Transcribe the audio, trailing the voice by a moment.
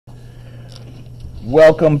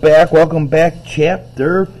Welcome back,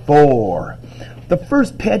 Chapter 4. The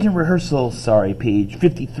first pageant rehearsal, page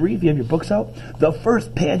 53 if you have your books out. The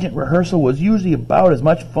first pageant rehearsal was usually about as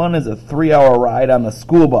much fun as a 3-hour ride on the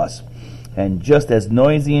school bus, and just as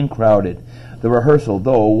noisy and crowded. The rehearsal,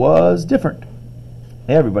 though, was different.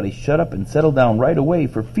 Everybody shut up and settled down right away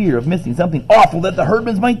for fear of missing something awful that the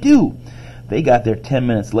Herdmans might do. They got there 10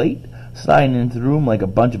 minutes late, sliding into the room like a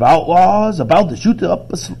bunch of outlaws about to shoot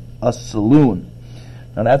up a saloon.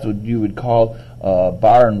 Now that's what you would call a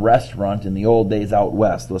bar and restaurant in the old days out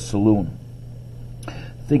west, a saloon.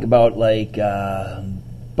 Think about like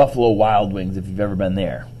Buffalo Wild Wings if you've ever been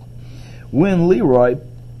there. When Leroy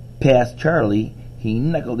passed Charlie, he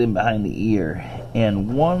knuckled him behind the ear,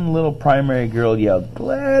 and one little primary girl yelled,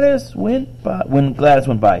 "Gladys went by," when Gladys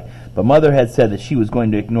went by. But Mother had said that she was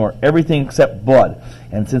going to ignore everything except blood,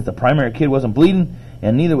 and since the primary kid wasn't bleeding,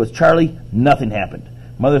 and neither was Charlie, nothing happened.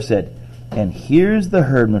 Mother said, "And here's the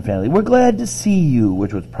Herdman family. We're glad to see you,"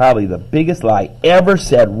 which was probably the biggest lie ever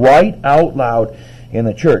said right out loud in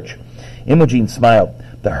the church. Imogen smiled.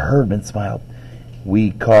 The Herdman smiled.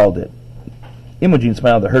 We called it. Imogen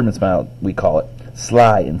smiled. The Herdman smiled. We call it.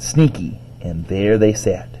 Sly and sneaky. And there they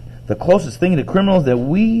sat. The closest thing to criminals that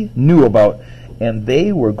we knew about. And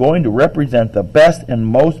they were going to represent the best and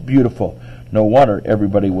most beautiful. No wonder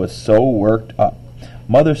everybody was so worked up.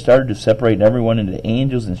 Mother started to separate everyone into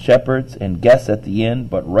angels and shepherds and guests at the end,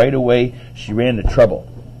 but right away she ran into trouble.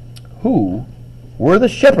 Who were the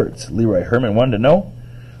shepherds? Leroy Herdman wanted to know.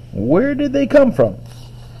 Where did they come from?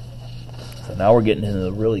 So now we're getting into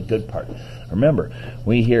the really good part. Remember,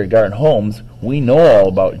 we here at Garden Homes, we know all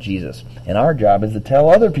about Jesus, and our job is to tell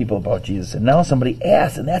other people about Jesus. And now somebody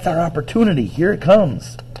asks, and that's our opportunity. Here it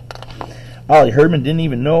comes. Ollie Herdman didn't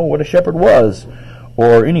even know what a shepherd was.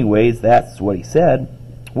 Or anyways, that's what he said.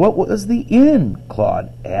 What was the inn? Claude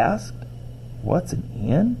asked. What's an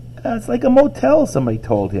inn? It's like a motel, somebody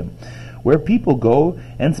told him, where people go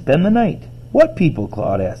and spend the night. What people?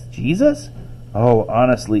 Claude asked. Jesus? Oh,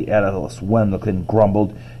 honestly, Alice Wendleton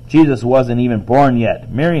grumbled. Jesus wasn't even born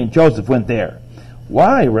yet. Mary and Joseph went there.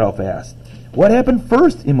 Why? Ralph asked. What happened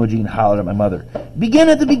first? Imogen hollered at my mother. Begin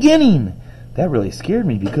at the beginning. That really scared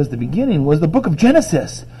me because the beginning was the book of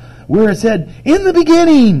Genesis, where it said, "In the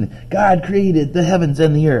beginning, God created the heavens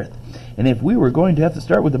and the earth." And if we were going to have to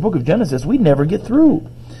start with the book of Genesis, we'd never get through.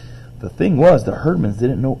 The thing was, the Herdmans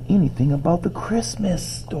didn't know anything about the Christmas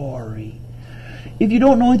story. If you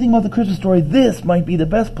don't know anything about the Christmas story, this might be the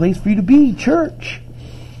best place for you to be, church.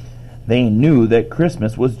 They knew that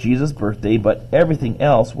Christmas was Jesus' birthday, but everything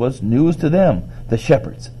else was news to them. The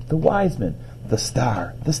shepherds, the wise men, the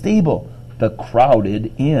star, the stable, the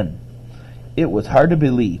crowded inn. It was hard to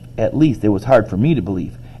believe. At least it was hard for me to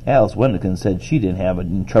believe. Alice Wendleton said she didn't have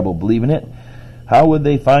any trouble believing it. How would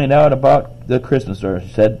they find out about the Christmas story?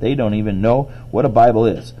 She said they don't even know what a Bible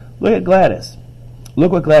is. Look at Gladys.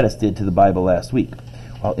 Look what Gladys did to the Bible last week.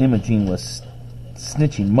 While Imogen was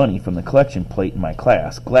snitching money from the collection plate in my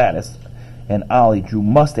class, Gladys and Ollie drew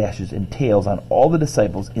mustaches and tails on all the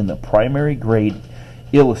disciples in the primary grade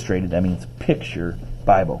illustrated, that means picture,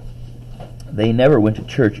 Bible. They never went to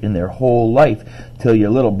church in their whole life till your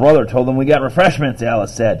little brother told them we got refreshments,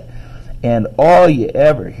 Alice said. And all you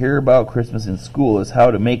ever hear about Christmas in school is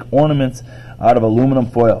how to make ornaments out of aluminum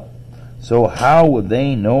foil. So how would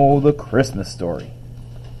they know the Christmas story?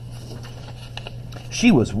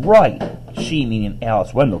 She was right. She, meaning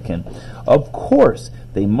Alice Wendleton. Of course,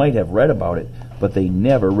 they might have read about it, but they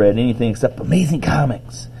never read anything except amazing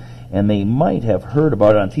comics. And they might have heard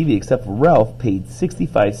about it on TV, except for Ralph paid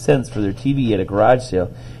 65 cents for their TV at a garage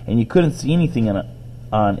sale, and you couldn't see anything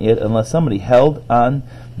on it unless somebody held on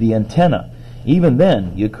the antenna. Even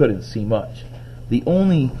then, you couldn't see much. The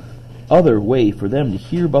only other way for them to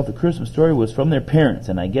hear about the Christmas story was from their parents,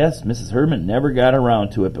 and I guess Mrs. Herdman never got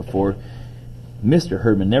around to it before Mr.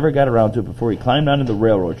 Herdman never got around to it before he climbed onto the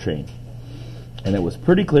railroad train. And it was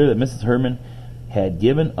pretty clear that Mrs. Herdman had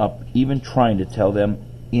given up even trying to tell them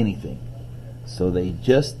anything. So they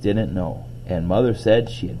just didn't know. And Mother said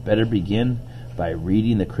she had better begin by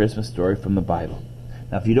reading the Christmas story from the Bible.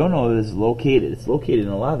 Now, if you don't know where this is located, it's located in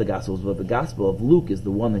a lot of the Gospels, but the Gospel of Luke is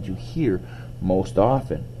the one that you hear most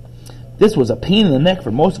often. This was a pain in the neck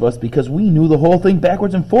for most of us because we knew the whole thing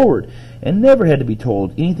backwards and forward and never had to be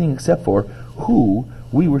told anything except for who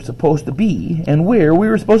we were supposed to be and where we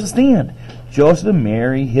were supposed to stand. Joseph and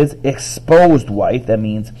Mary, his exposed wife, that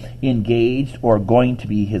means engaged or going to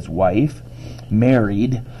be his wife,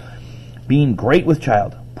 married, being great with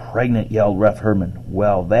child, pregnant, yelled Ralph Herdman.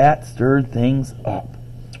 Well, that stirred things up.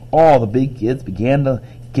 All the big kids began to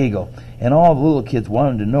giggle, and all the little kids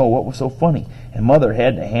wanted to know what was so funny, and Mother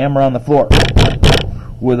had to hammer on the floor.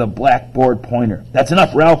 with a blackboard pointer. "That's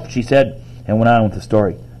enough, Ralph," she said, and went on with the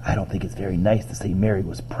story. "I don't think it's very nice to say Mary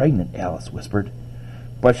was pregnant," Alice whispered.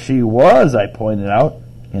 "But she was," I pointed out.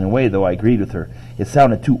 In a way, though, I agreed with her. It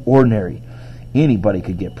sounded too ordinary. Anybody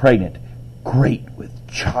could get pregnant. Great with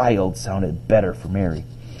child sounded better for Mary.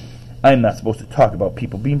 "I'm not supposed to talk about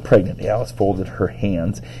people being pregnant." Alice folded her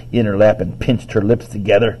hands in her lap and pinched her lips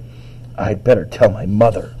together. "I'd better tell my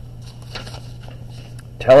mother."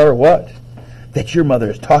 "Tell her what?" "That your mother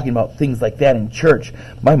is talking about things like that in church.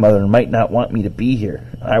 My mother might not want me to be here."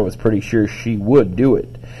 I was pretty sure she would do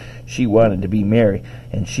it. She wanted to be Mary,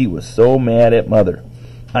 and she was so mad at Mother.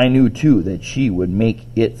 I knew, too, that she would make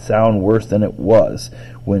it sound worse than it was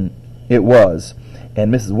when it was, and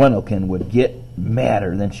Mrs. Wendelken would get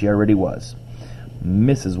madder than she already was.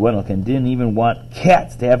 Mrs. Wendelken didn't even want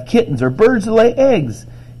cats to have kittens or birds to lay eggs,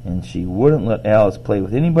 and she wouldn't let Alice play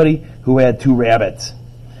with anybody who had 2 rabbits.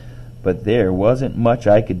 But there wasn't much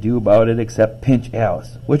I could do about it except pinch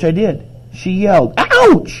Alice, which I did. She yelled,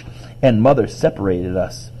 "Ouch!" and Mother separated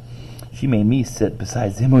us. She made me sit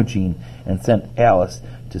beside Imogen and sent Alice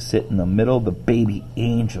to sit in the middle of the baby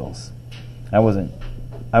angels. I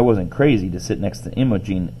wasn't crazy to sit next to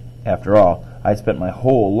Imogen after all. I spent my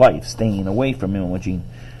whole life staying away from Imogen,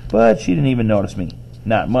 but she didn't even notice me.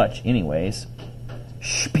 Not much, anyways.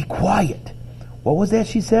 "Shh, be quiet." "What was that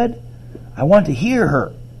she said?" "I want to hear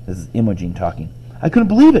her." This is Imogen talking. I couldn't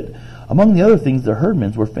believe it. Among the other things, the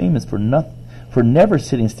Herdmans were famous for never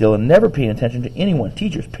sitting still and never paying attention to anyone,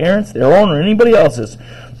 teachers, parents, their own, or anybody else's.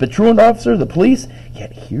 The truant officer, the police,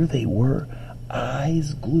 yet here they were,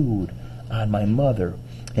 eyes glued on my mother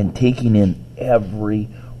and taking in every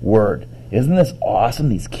word. Isn't this awesome?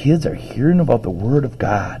 These kids are hearing about the Word of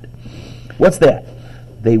God. "What's that?"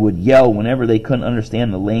 They would yell whenever they couldn't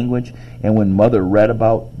understand the language, and when Mother read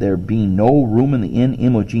about there being no room in the inn,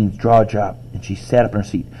 Imogen's jaw dropped, and she sat up in her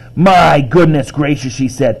seat. "My goodness gracious," she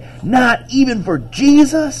said, "not even for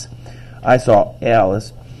Jesus?" I saw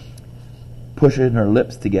Alice pushing her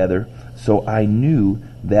lips together, so I knew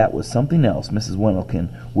that was something else Mrs. Wendelken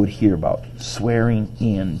would hear about, swearing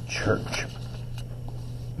in church.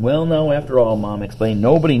 "Well, now, after all," Mom explained,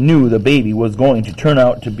 "nobody knew the baby was going to turn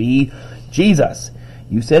out to be Jesus."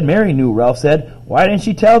 "You said Mary knew," Ralph said. "Why didn't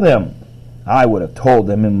she tell them?" "I would have told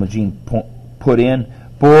them," Imogen put in.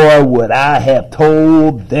 "Boy, would I have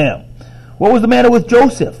told them." "What was the matter with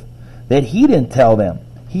Joseph that he didn't tell them?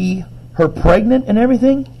 Her pregnant and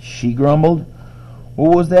everything?" she grumbled.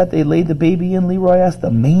 "What was that they laid the baby in?" Leroy asked.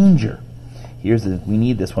 "The manger." We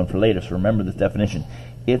need this one for later, so remember this definition.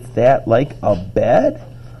 "It's that like a bed?"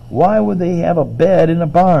 "Why would they have a bed in a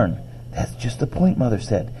barn?" "That's just the point," Mother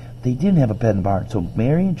said. They didn't have a bed in the barn, so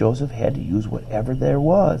Mary and Joseph had to use whatever there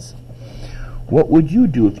was. "What would you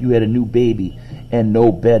do if you had a new baby and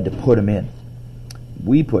no bed to put him in?"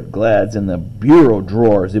 "We put Glad's in the bureau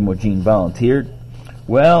drawers," Imogen volunteered.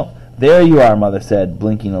 "Well, there you are," Mother said,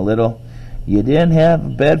 blinking a little. "You didn't have a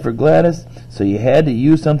bed for Gladys, so you had to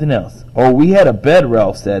use something else." "Oh, we had a bed,"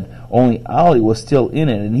 Ralph said, "only Ollie was still in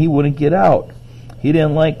it, and he wouldn't get out. He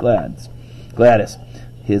didn't like Gladys."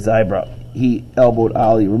 His eyebrow. He elbowed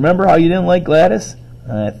Ollie. "Remember how you didn't like Gladys?"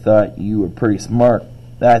 I thought you were pretty smart.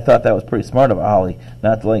 I thought that was pretty smart of Ollie,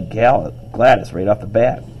 not to like Gladys right off the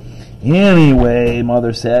bat. "Anyway,"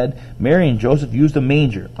 Mother said, "Mary and Joseph used a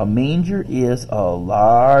manger. A manger is a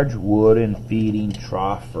large wooden feeding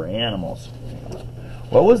trough for animals."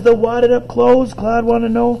 "What was the wadded up clothes?" Claude wanted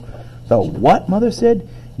to know. "The what?" Mother said.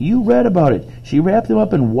 "You read about it. She wrapped them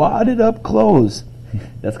up in wadded up clothes."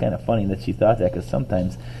 That's kind of funny that she thought that, because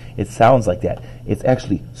sometimes it sounds like that. It's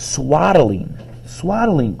actually swaddling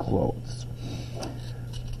clothes.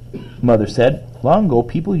 Mother said, "Long ago,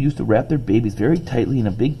 people used to wrap their babies very tightly in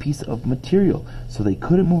a big piece of material so they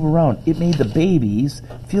couldn't move around. It made the babies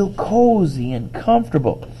feel cozy and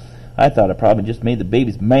comfortable." I thought it probably just made the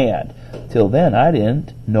babies mad. Till then, I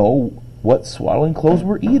didn't know what swaddling clothes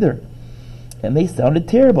were either, and they sounded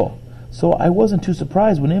terrible. So I wasn't too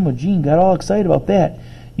surprised when Imogen got all excited about that.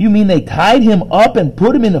 "You mean they tied him up and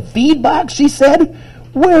put him in a feed box?" she said.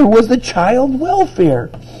 "Where was the child welfare?"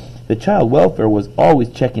 The child welfare was always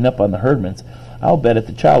checking up on the Herdmans. I'll bet if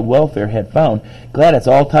the child welfare had found Gladys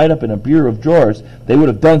all tied up in a bureau of drawers, they would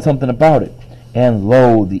have done something about it. "And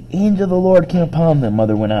lo, the angel of the Lord came upon them,"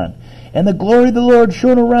 Mother went on, "and the glory of the Lord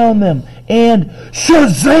shone around them, and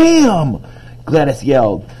Shazam!" Gladys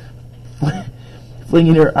yelled,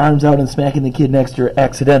 flinging her arms out and smacking the kid next to her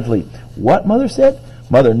accidentally. "What?" Mother said.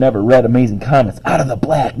 Mother never read Amazing Comics. "Out of the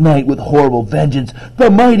black night with horrible vengeance, the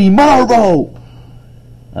mighty Marvel!"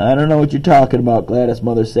 "I don't know what you're talking about, Gladys,"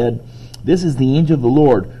 Mother said. "This is the angel of the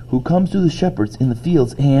Lord who comes to the shepherds in the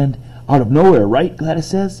fields, and Out of nowhere, right? Gladys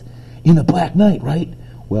says. In the black night, right?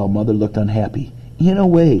 Well, Mother looked unhappy. In a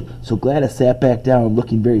way. So Gladys sat back down,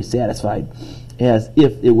 looking very satisfied, as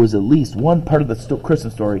if it was at least one part of the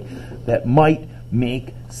Christmas story that might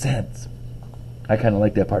make sense. I kind of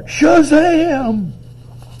like that part. Shazam!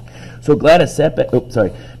 So Gladys sat back.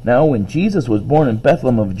 Now when Jesus was born in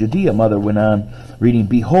Bethlehem of Judea, Mother went on reading,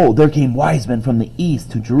 Behold, there came wise men from the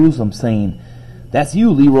east to Jerusalem, saying, That's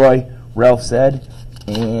you, Leroy, Ralph said,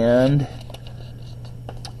 and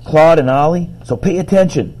Claude and Ollie. So pay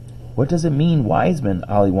attention. What does it mean, wise men?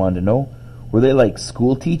 Ollie wanted to know. Were they like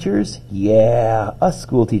school teachers? Yeah, us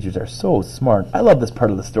school teachers are so smart. I love this part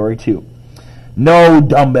of the story, too. No,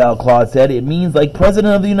 dumbbell, Claude said. It means like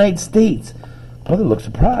President of the United States. Mother looked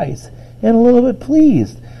surprised and a little bit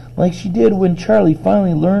pleased, like she did when Charlie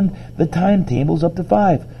finally learned the timetables up to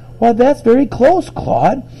 5. Why, that's very close,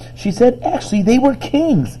 Claude. She said, actually, they were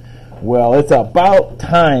kings. Well, it's about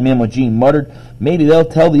time, Imogen muttered. Maybe they'll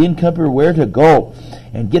tell the innkeeper where to go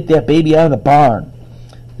and get that baby out of the barn.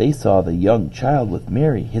 They saw the young child with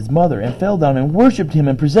Mary, his mother, and fell down and worshipped him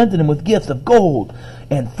and presented him with gifts of gold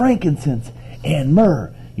and frankincense and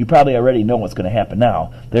myrrh. You probably already know what's going to happen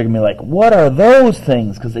now. They're going to be like, what are those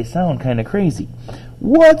things? Because they sound kind of crazy.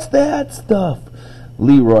 What's that stuff?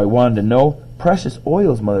 Leroy wanted to know. Precious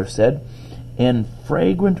oils, Mother said, and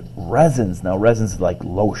fragrant resins. Now, resins is like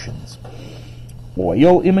lotions.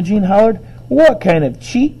 Oil, Imogen hollered. What kind of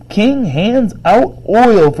cheap king hands out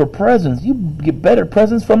oil for presents? You get better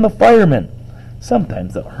presents from the firemen.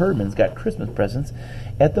 Sometimes the Herdmans got Christmas presents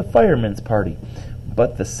at the firemen's party.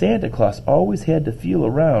 But the Santa Claus always had to feel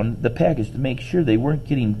around the package to make sure they weren't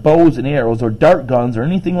getting bows and arrows or dart guns or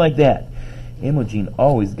anything like that. Imogen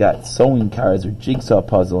always got sewing cards or jigsaw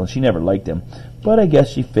puzzle, and she never liked them. But I guess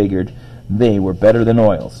she figured they were better than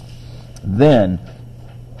oils. Then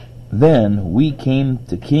we came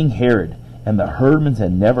to King Herod, and the Herdmans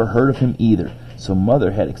had never heard of him either. So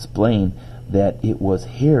Mother had explained that it was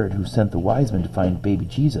Herod who sent the wise men to find baby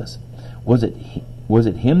Jesus. Was it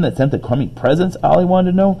him that sent the crummy presents? Ollie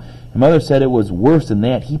wanted to know. And Mother said it was worse than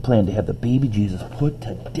that. He planned to have the baby Jesus put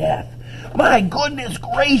to death. My goodness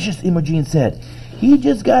gracious, Imogen said. He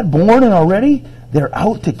just got born and already they're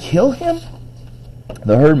out to kill him?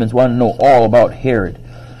 The Herdmans wanted to know all about Herod,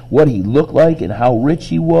 what he looked like and how rich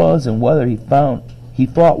he was and whether he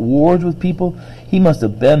fought wars with people. He must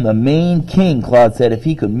have been the main king, Claude said, if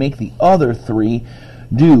he could make the other 3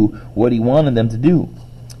 do what he wanted them to do.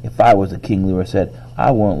 If I was a king, Leroy said,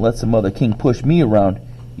 I wouldn't let some other king push me around.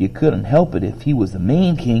 You couldn't help it if he was the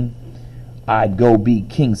main king. I'd go be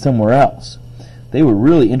king somewhere else. They were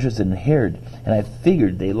really interested in Herod, and I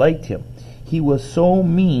figured they liked him. He was so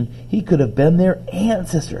mean he could have been their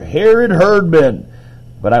ancestor, Herod Herdman.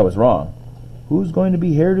 But I was wrong. Who's going to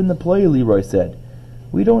be Herod in the play? Leroy said.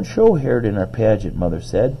 We don't show Herod in our pageant, Mother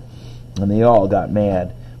said. And they all got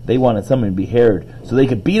mad. They wanted someone to be Herod so they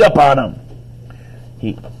could beat up on him.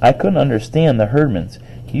 I couldn't understand the Herdmans.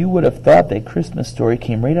 You would have thought that Christmas story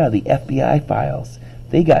came right out of the FBI files.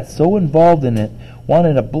 They got so involved in it,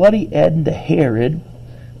 wanted a bloody end to Herod.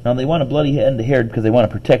 Now, they want a bloody end to Herod because they want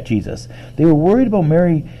to protect Jesus. They were worried about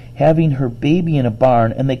Mary having her baby in a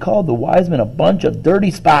barn, and they called the wise men a bunch of dirty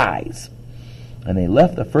spies. And they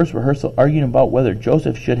left the first rehearsal arguing about whether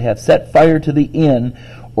Joseph should have set fire to the inn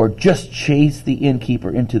or just chase the innkeeper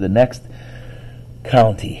into the next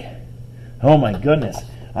county. Oh my goodness.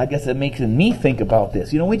 I guess it makes me think about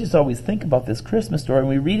this. You know, we just always think about this Christmas story and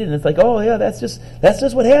we read it and it's like, oh yeah, that's just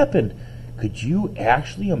what happened. Could you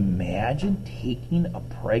actually imagine taking a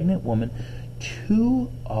pregnant woman to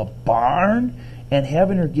a barn and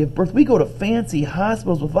having her give birth? We go to fancy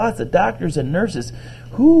hospitals with lots of doctors and nurses.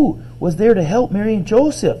 Who was there to help Mary and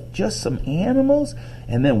Joseph? Just some animals?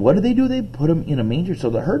 And then what do? They put them in a manger. So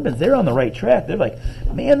the Herdmans, they're on the right track. They're like,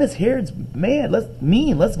 man, this Herod's mad.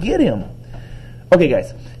 Let's get him. Okay,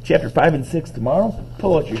 guys, chapter 5 and 6 tomorrow.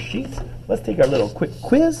 Pull out your sheets. Let's take our little quick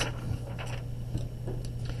quiz.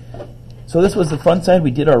 So this was the front side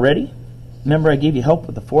we did already. Remember I gave you help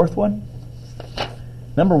with the 4th one?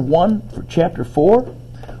 Number 1 for chapter 4.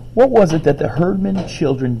 What was it that the Herdman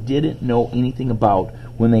children didn't know anything about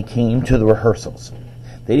when they came to the rehearsals?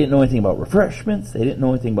 They didn't know anything about refreshments. They didn't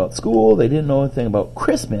know anything about school. They didn't know anything about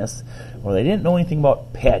Christmas. Or they didn't know anything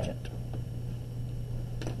about pageant.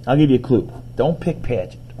 I'll give you a clue. Don't pick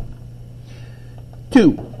pageant.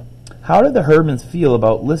 2. How did the Herdmans feel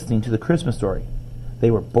about listening to the Christmas story?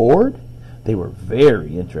 They were bored. They were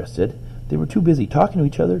very interested. They were too busy talking to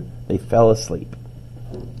each other. They fell asleep.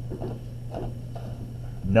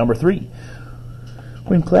 Number 3.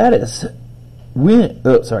 Where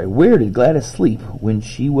did Gladys sleep when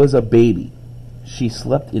she was a baby? She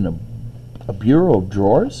slept in a a bureau of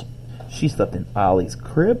drawers. She slept in Ollie's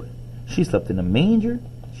crib. She slept in a manger.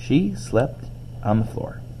 She slept on the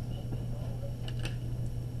floor.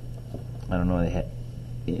 I don't know what they had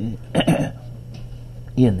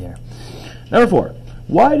in there. Number 4.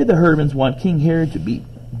 Why did the Herdmans want King Herod to be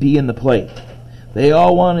in the play? They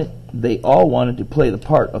all wanted to play the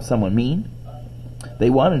part of someone mean. They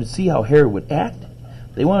wanted to see how Herod would act.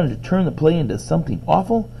 They wanted to turn the play into something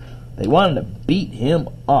awful. They wanted to beat him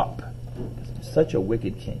up. Such a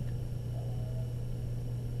wicked king.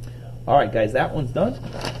 Alright guys, that one's done.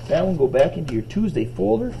 That one go back into your Tuesday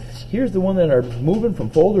folder. Here's the one that are moving from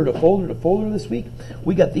folder to folder to folder this week.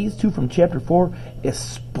 We got these two from chapter 4,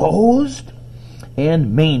 Exposed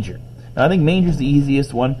and Manger. Now I think Manger's the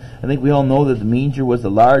easiest one. I think we all know that the manger was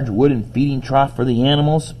the large wooden feeding trough for the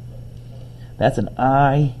animals. That's an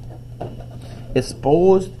I.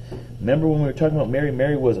 Exposed. Remember when we were talking about Mary?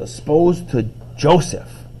 Mary was exposed to Joseph,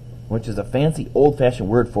 which is a fancy old-fashioned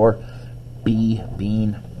word for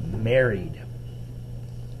being married.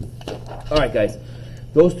 Alright guys,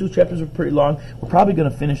 those two chapters are pretty long. We're probably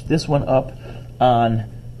going to finish this one up on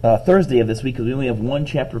Thursday of this week because we only have one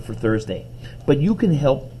chapter for Thursday. But you can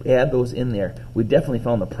help add those in there. We definitely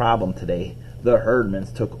found the problem today. The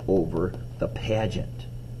Herdmans took over the pageant.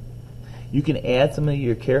 You can add some of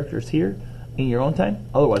your characters here in your own time.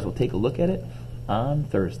 Otherwise, we'll take a look at it on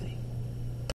Thursday.